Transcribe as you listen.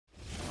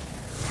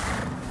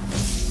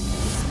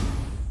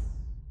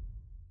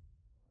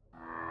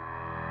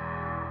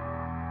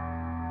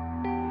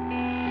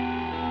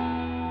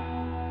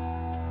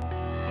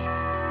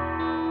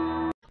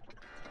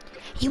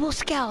You will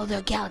scour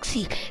the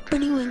galaxy for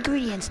new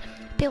ingredients,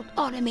 build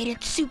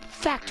automated soup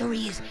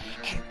factories,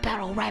 and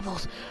battle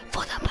rivals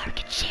for the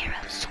market share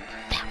of soup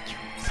value.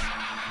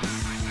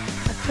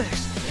 But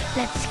first,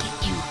 let's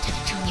get you to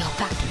the Junior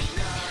factory.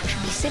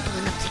 Should be simple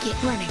enough to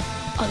get running,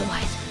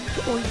 otherwise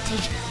your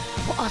orientation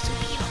will also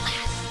be your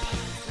last day.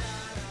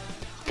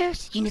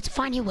 First, you need to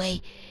find your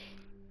way.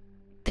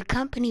 The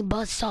company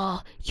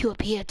buzzsaw you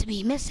appear to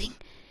be missing.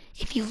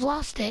 If you've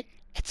lost it,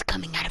 it's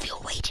coming out of your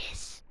wages.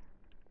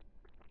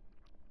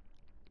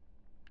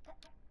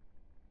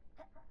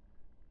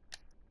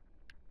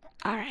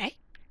 Alright.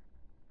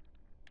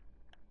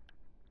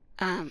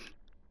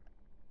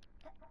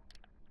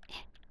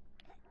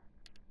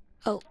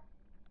 Oh.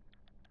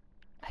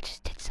 I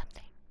just did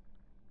something.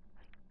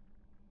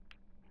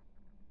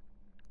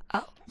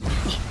 Oh.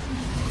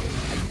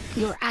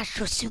 Your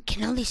astro suit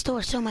can only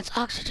store so much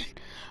oxygen.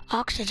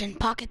 Oxygen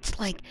pockets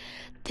like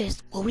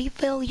this will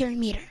refill your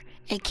meter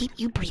and keep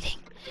you breathing.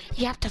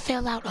 You have to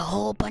fill out a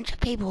whole bunch of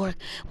paperwork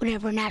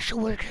whenever an astro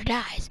worker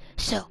dies.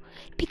 So,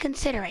 be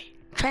considerate.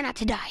 Try not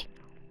to die,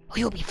 or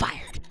you'll be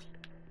fired.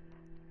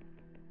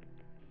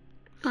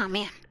 Aw,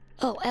 man.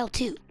 Oh,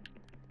 L2.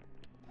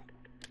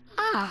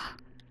 Ah.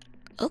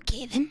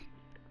 Okay, then.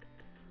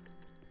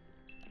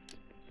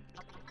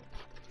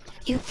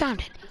 You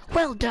found it.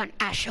 Well done,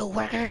 astro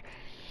worker.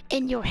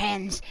 In your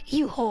hands,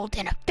 you hold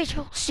an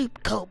official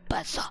soup code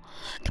buzzsaw,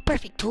 the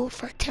perfect tool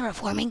for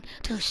terraforming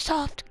through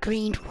soft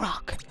green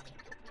rock.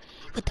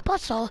 With the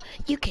buzzsaw,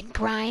 you can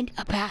grind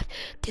a path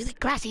through the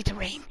grassy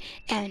terrain,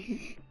 and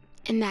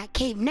in that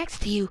cave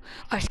next to you,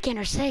 our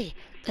scanners say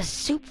the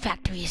soup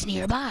factory is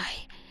nearby.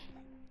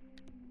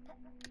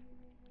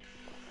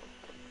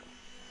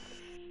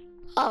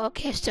 Oh,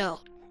 okay,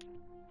 so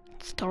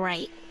it's the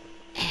right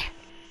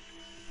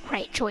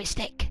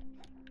joystick.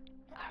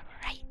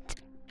 Alright.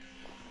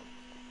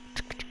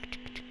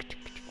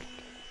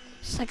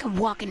 It's like I'm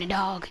walking a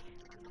dog.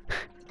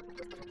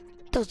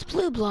 Those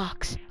blue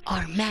blocks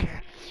are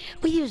matter.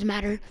 We use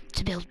matter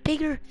to build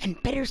bigger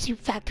and better soup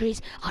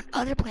factories on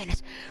other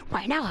planets.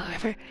 Right now,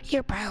 however,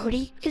 your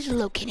priority is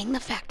locating the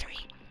factory.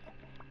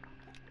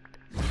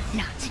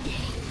 Not today.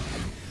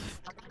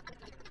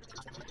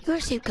 Your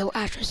Suitco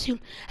Astro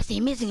Suit has the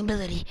amazing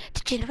ability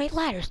to generate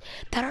ladders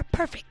that are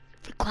perfect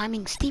for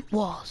climbing steep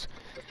walls.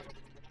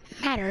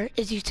 Matter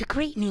is used to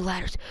create new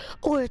ladders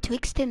or to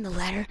extend the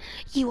ladder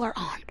you are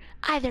on,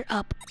 either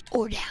up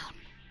or down.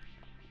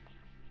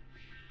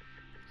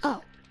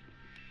 Oh.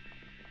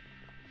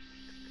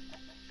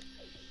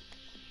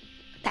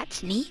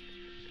 That's neat.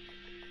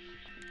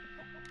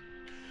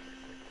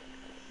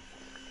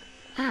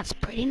 That's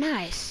pretty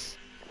nice.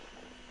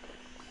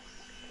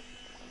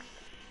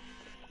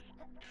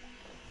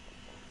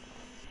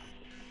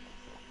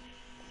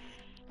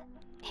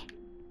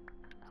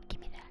 Give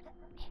me that.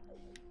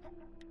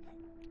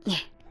 Yeah.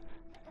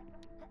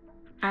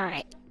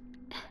 Alright.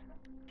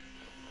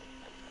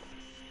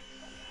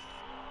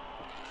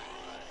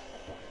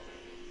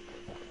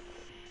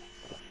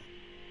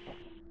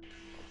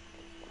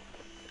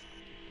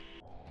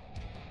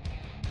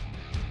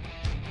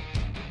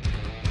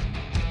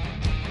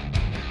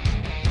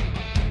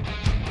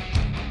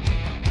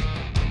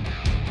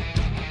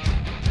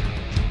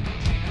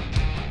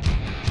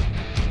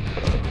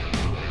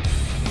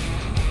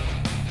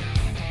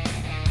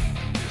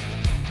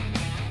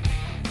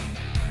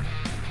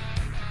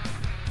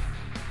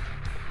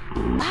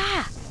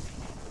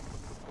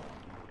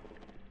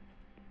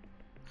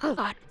 Oh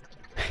God.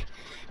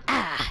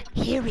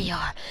 Here we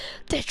are.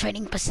 The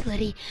training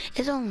facility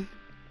is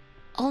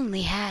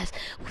only has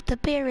the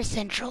bare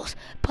essentials,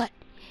 but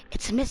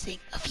it's missing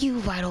a few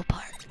vital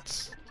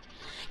parts.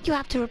 You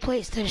have to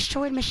replace the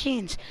destroyed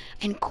machines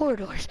and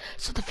corridors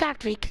so the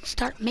factory can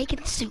start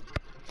making soup.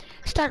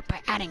 Start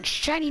by adding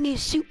shiny new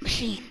soup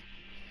machine.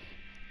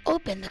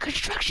 Open the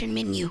construction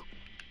menu.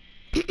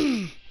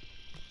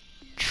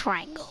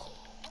 Triangle.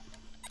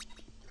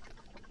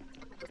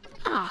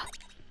 Ah,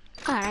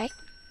 alright.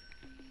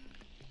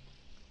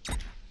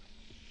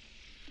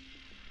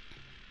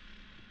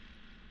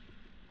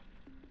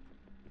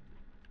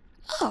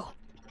 Oh.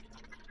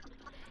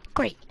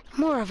 Great.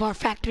 More of our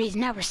factory is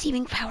now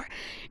receiving power.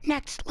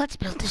 Next, let's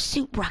build a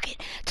soup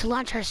rocket to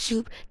launch our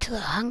soup to the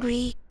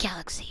hungry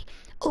galaxy.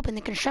 Open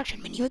the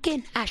construction menu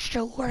again,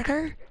 Astro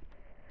Worker.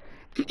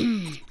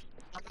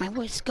 My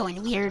voice is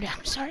going weird.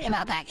 I'm sorry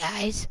about that,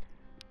 guys.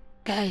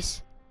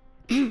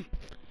 I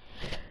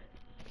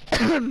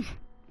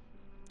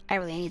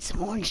really need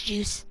some orange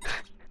juice.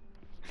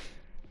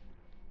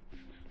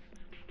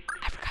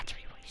 I forgot to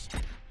read what he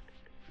said.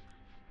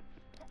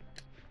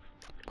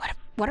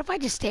 What if I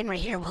just stand right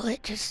here? Will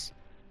it just...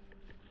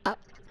 up?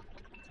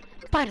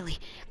 Finally,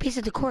 a piece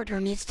of the corridor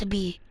needs to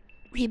be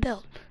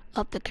rebuilt.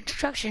 Up the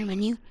construction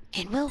menu,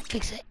 and we'll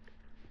fix it.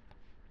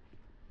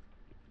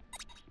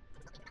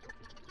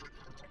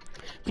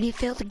 When you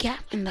fill the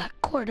gap in the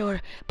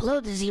corridor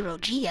below the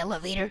 0G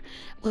elevator,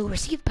 we'll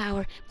receive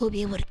power. We'll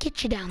be able to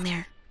get you down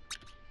there.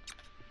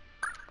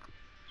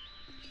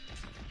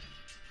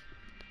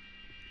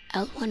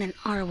 L1 and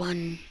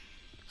R1.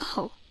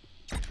 Oh.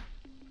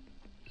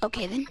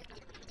 Okay then.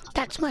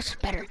 That's much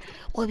better.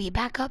 We'll be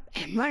back up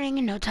and running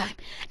in no time.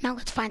 Now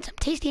let's find some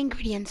tasty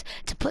ingredients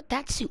to put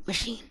that soup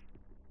machine.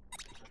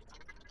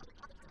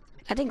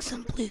 I think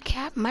some blue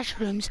cap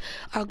mushrooms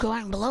are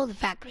growing below the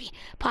factory.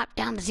 Pop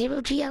down the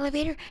 0G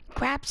elevator and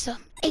grab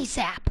some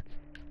ASAP.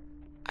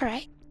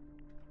 Alright.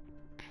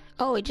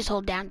 Oh, we just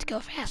hold down to go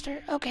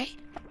faster. Okay.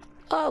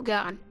 Oh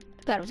god.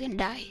 Thought I was gonna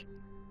die.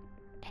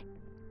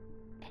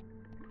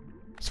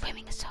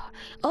 Swimming is hard.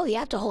 Oh, you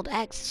have to hold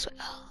X.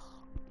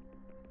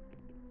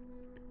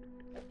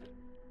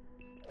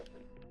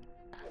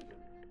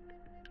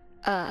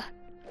 Oh.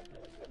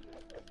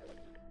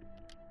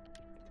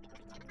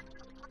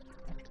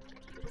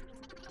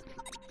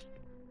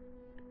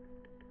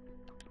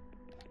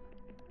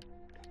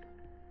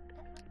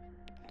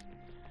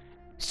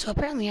 So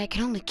apparently I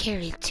can only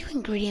carry 2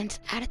 ingredients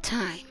at a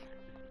time.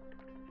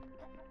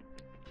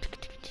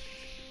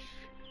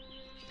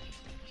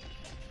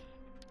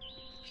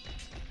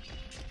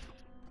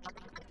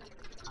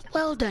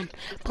 Well done,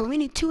 but we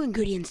need 2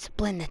 ingredients to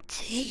blend the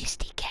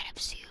tasty cat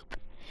soup.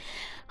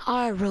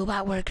 Our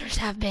robot workers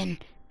have the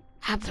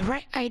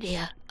right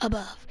idea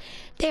above.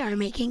 They are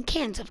making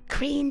cans of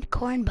creamed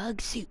corn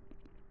bug soup.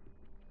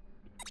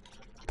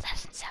 That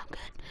doesn't sound good.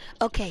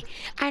 Okay,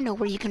 I know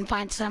where you can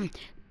find some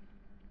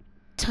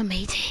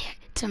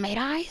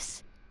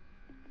tomatoes?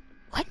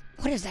 What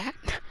is that?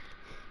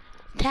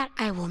 That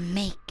will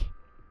make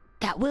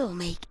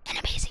an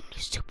amazing new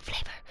soup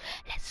flavor.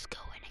 Let's go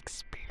and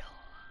explore.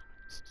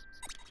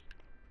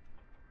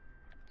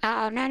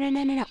 Oh,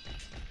 no.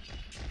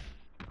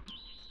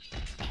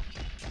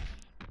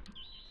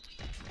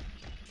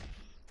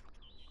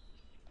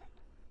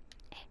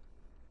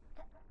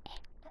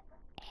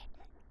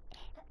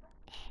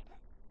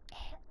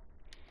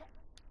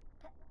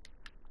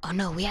 Oh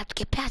no, we have to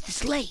get past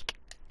this lake.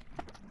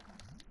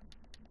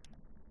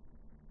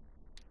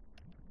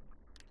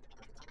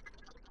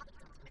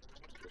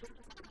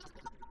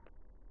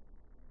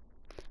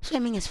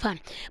 Swimming is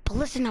fun, but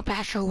listen up,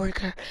 Astro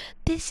Worker.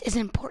 This is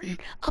important.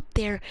 Up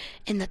there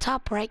in the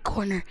top right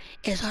corner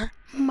is our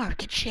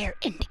market share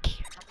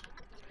indicator.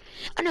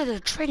 Another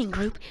trading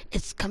group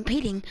is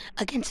competing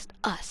against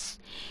us.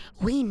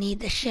 We need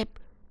to ship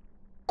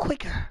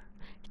quicker,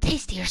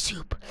 tastier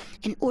soup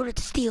in order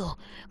to steal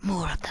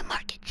more of the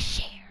market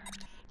share.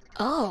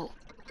 Oh,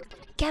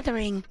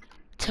 gathering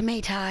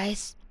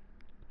tomatoes,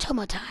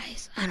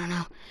 I don't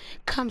know,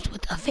 comes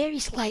with a very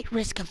slight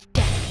risk of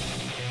death.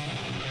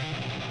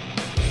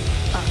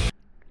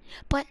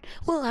 But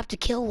we'll have to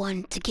kill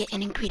one to get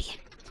an ingredient.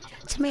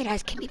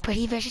 Tomatoes can be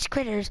pretty vicious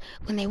critters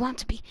when they want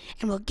to be,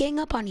 and will gang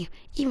up on you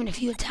even if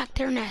you attack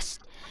their nest.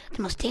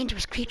 The most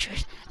dangerous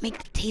creatures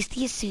make the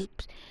tastiest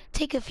soups.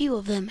 Take a few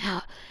of them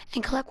out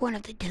and collect one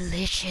of the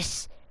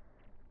delicious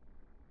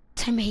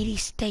tomato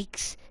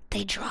steaks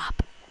they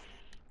drop.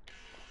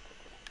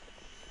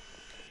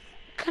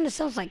 Kinda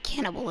sounds like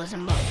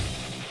cannibalism, but...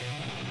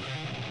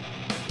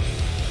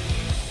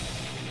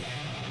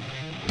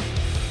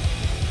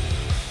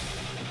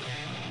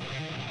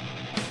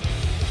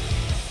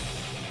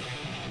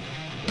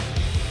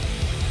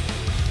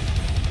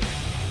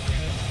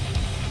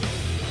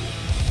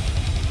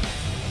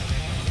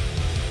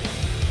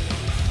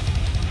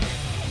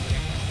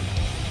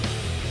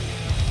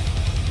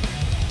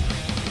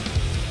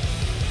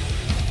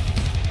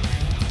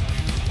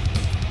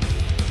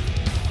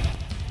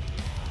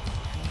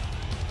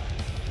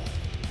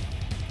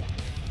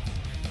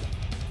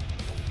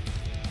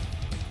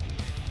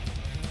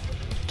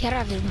 Get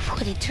out of there before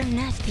they turn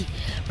nasty.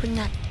 Bring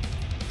that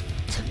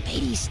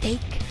tomato steak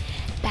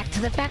back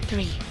to the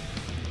factory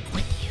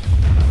with you.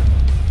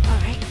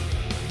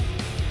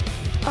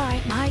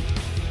 Alright, mate.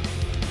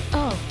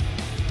 Oh.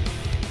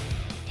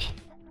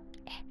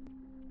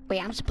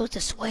 Wait, I'm supposed to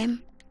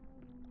swim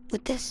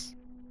with this?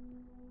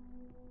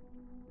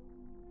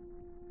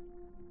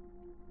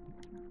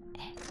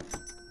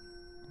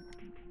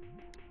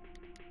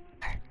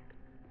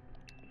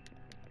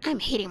 I'm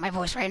hating my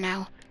voice right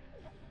now.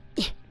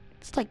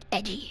 It's like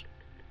edgy.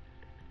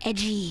 I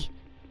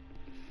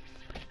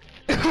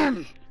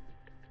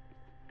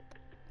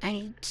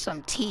need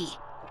some tea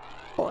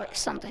or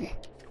something.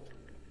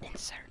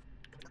 Insert.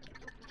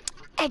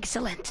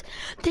 Excellent.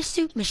 The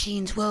soup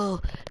machines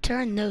will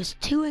turn those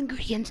 2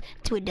 ingredients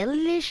to a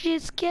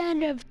delicious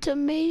can of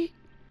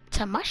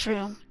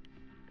mushroom.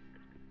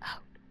 Oh,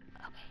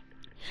 okay.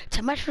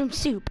 To mushroom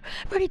soup,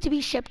 ready to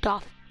be shipped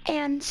off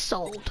and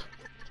sold.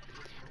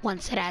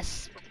 Once it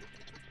has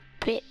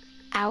spit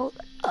out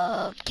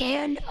a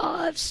can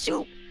of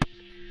soup,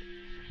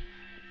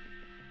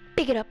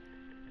 pick it up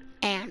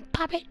and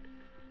pop it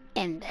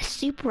in the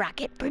soup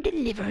rocket for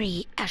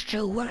delivery,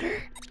 Astro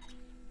Worker.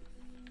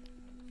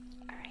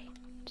 Alright.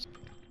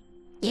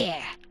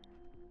 Yeah.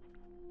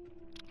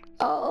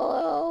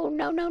 Oh,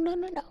 no.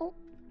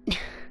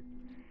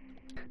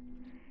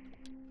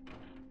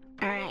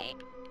 Alright.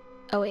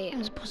 Oh wait,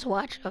 I'm supposed to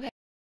watch? Okay.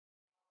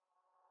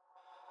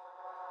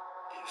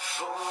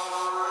 If only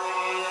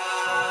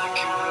I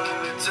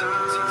could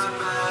turn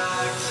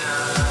back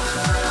time.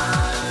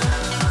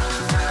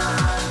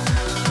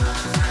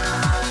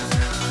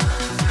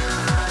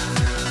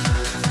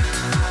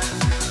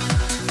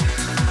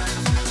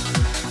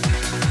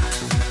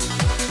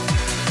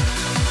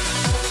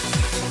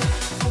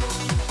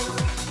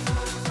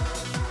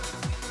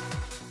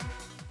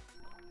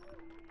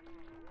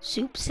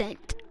 Soup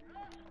sent.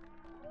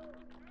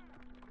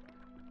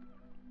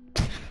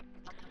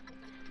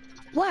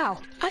 Wow,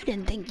 I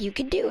didn't think you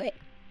could do it.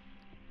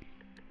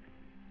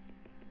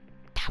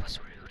 That was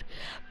rude.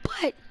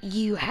 But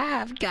you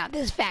have got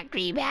this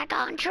factory back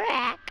on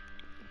track.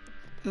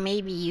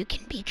 Maybe you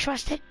can be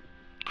trusted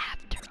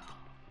after all.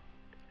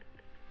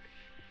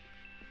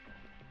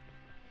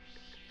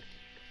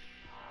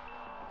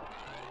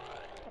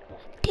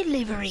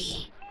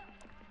 Delivery.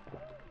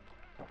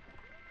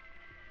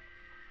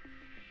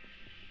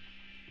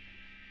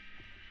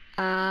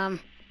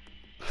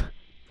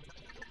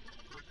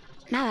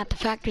 Now that the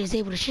factory is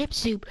able to ship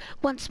soup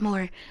once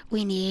more,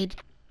 we need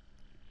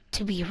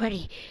to be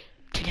ready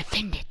to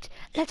defend it.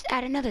 Let's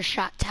add another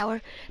shot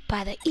tower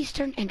by the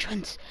eastern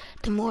entrance.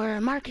 The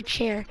more market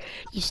share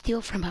you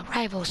steal from a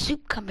rival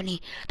soup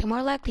company, the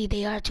more likely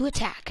they are to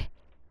attack.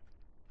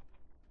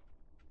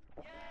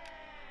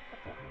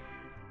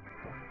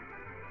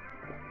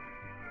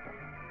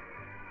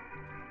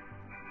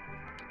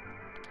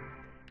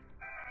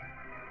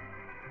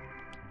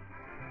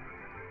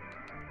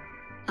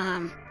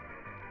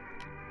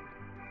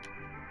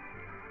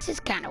 This is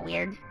kind of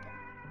weird.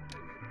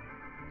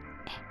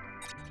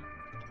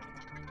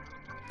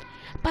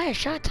 Buy a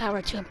shot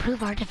tower to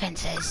improve our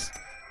defenses.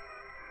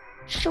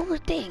 Sure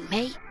thing,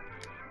 mate.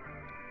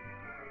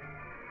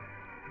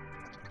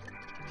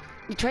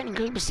 The training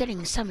group is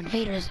sending some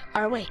invaders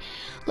our way.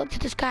 Look to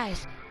the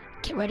skies.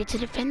 Get ready to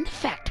defend the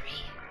factory.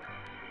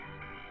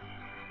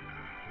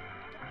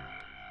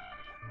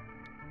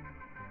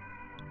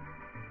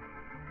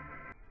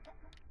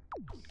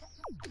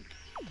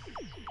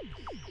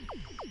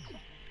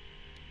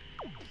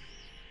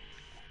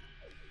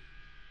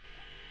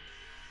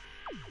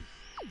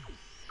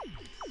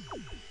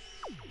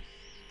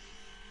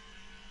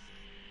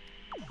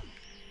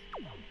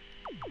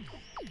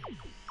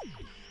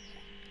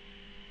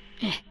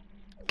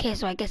 Okay,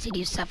 so I guess you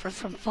do suffer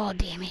from fall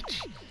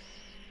damage.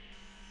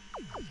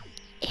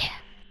 Yeah.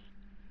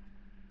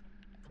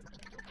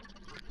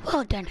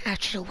 Well done,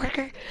 actual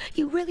worker.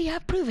 You really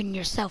have proven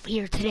yourself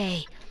here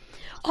today.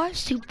 Our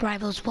soup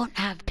rivals won't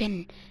have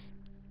been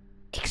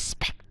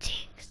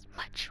expecting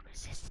much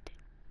resistance.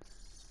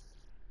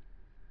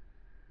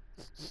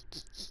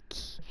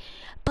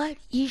 But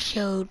you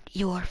showed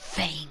your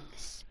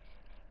fangs.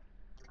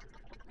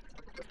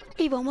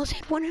 We've almost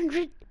hit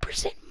 100%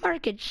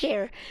 market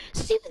share.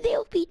 Soon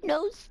there'll be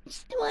no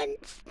one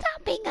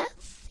stopping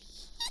us.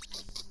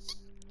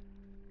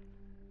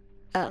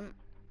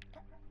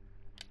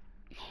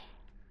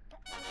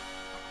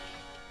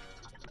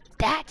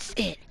 That's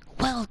it.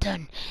 Well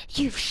done.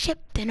 You've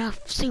shipped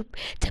enough soup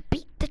to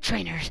beat the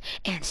trainers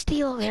and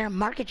steal their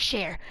market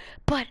share.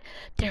 But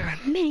there are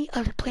many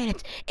other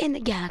planets in the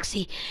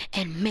galaxy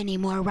and many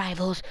more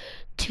rivals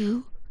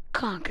to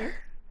conquer.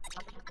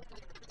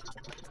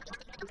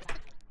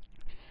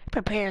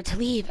 Prepare to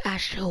leave,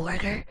 Astro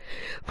Worker.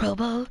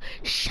 Robo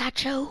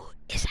Shacho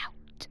is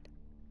out.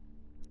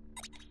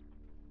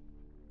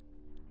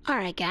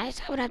 Alright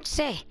guys, I would have to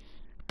say,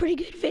 pretty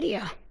good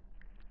video.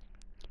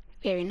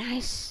 Very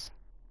nice.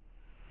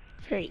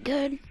 Very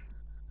good.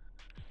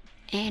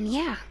 And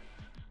yeah.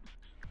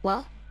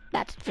 Well,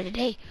 that's it for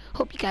today.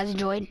 Hope you guys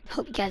enjoyed.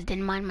 Hope you guys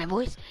didn't mind my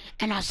voice.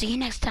 And I'll see you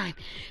next time.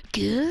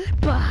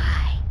 Goodbye.